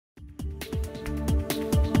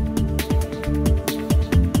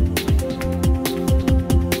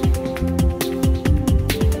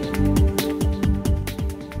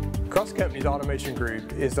Company's Automation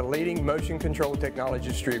Group is the leading motion control technology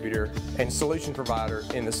distributor and solution provider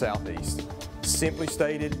in the Southeast. Simply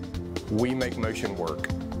stated, we make motion work.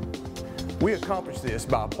 We accomplish this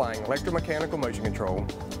by applying electromechanical motion control,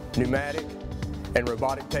 pneumatic, and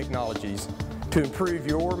robotic technologies to improve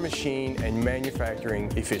your machine and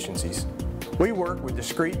manufacturing efficiencies. We work with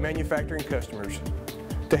discrete manufacturing customers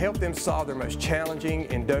to help them solve their most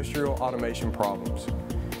challenging industrial automation problems.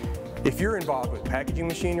 If you're involved with packaging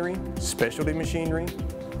machinery, specialty machinery,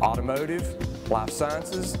 automotive, life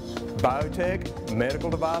sciences, biotech, medical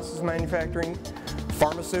devices manufacturing,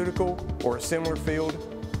 pharmaceutical, or a similar field,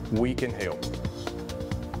 we can help.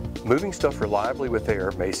 Moving stuff reliably with air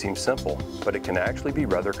may seem simple, but it can actually be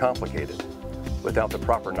rather complicated. Without the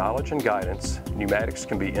proper knowledge and guidance, pneumatics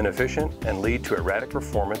can be inefficient and lead to erratic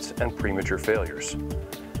performance and premature failures.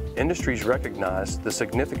 Industries recognize the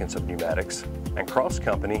significance of pneumatics, and Cross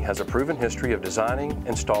Company has a proven history of designing,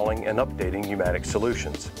 installing, and updating pneumatic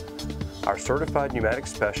solutions. Our certified pneumatic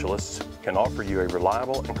specialists can offer you a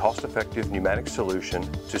reliable and cost-effective pneumatic solution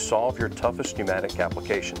to solve your toughest pneumatic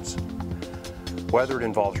applications. Whether it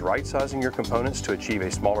involves right-sizing your components to achieve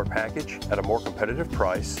a smaller package at a more competitive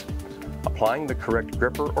price, applying the correct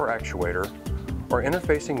gripper or actuator, or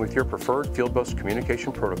interfacing with your preferred field bus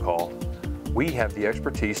communication protocol, we have the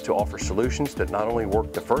expertise to offer solutions that not only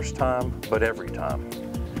work the first time, but every time.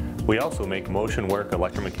 We also make motion work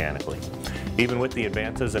electromechanically. Even with the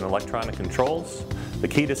advances in electronic controls, the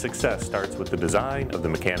key to success starts with the design of the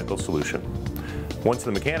mechanical solution. Once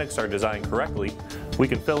the mechanics are designed correctly, we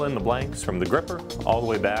can fill in the blanks from the gripper all the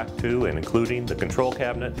way back to and including the control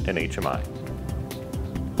cabinet and HMI.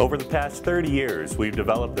 Over the past 30 years, we've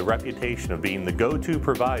developed the reputation of being the go-to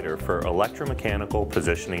provider for electromechanical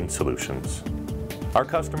positioning solutions. Our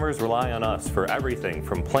customers rely on us for everything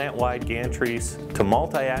from plant-wide gantries to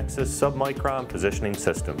multi-axis submicron positioning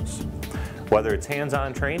systems. Whether it's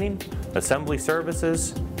hands-on training, assembly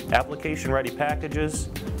services, application-ready packages,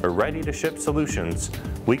 or ready-to-ship solutions,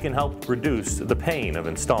 we can help reduce the pain of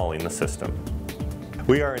installing the system.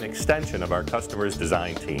 We are an extension of our customers'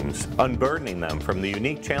 design teams, unburdening them from the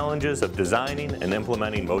unique challenges of designing and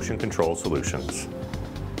implementing motion control solutions.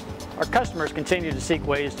 Our customers continue to seek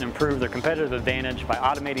ways to improve their competitive advantage by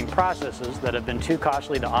automating processes that have been too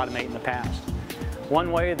costly to automate in the past.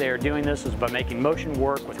 One way they are doing this is by making motion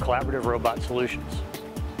work with collaborative robot solutions.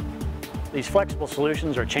 These flexible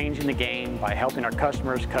solutions are changing the game by helping our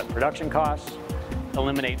customers cut production costs,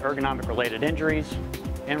 eliminate ergonomic-related injuries,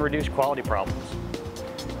 and reduce quality problems.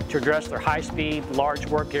 To address their high-speed, large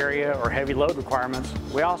work area, or heavy load requirements,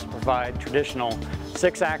 we also provide traditional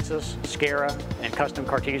 6-axis, SCARA, and custom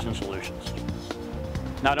Cartesian solutions.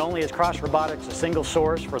 Not only is Cross Robotics a single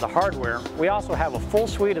source for the hardware, we also have a full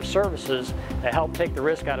suite of services that help take the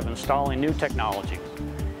risk out of installing new technology.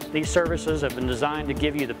 These services have been designed to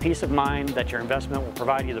give you the peace of mind that your investment will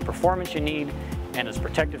provide you the performance you need and is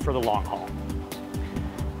protected for the long haul.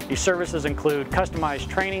 These services include customized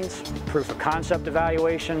trainings, proof of concept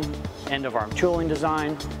evaluation, end-of-arm tooling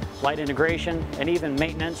design, light integration, and even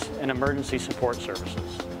maintenance and emergency support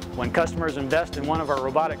services. When customers invest in one of our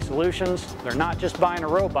robotic solutions, they're not just buying a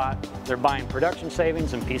robot, they're buying production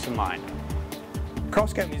savings and peace of mind.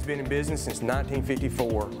 Cross Company has been in business since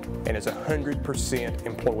 1954 and is 100%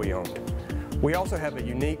 employee-owned. We also have a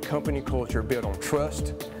unique company culture built on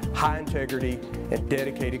trust, high integrity, and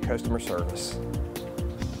dedicated customer service.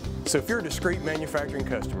 So if you're a discrete manufacturing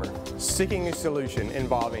customer seeking a solution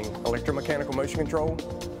involving electromechanical motion control,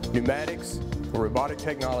 pneumatics, or robotic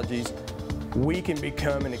technologies, we can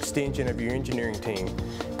become an extension of your engineering team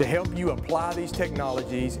to help you apply these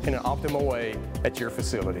technologies in an optimal way at your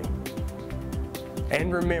facility.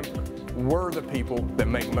 And remember, we're the people that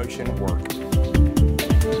make motion work.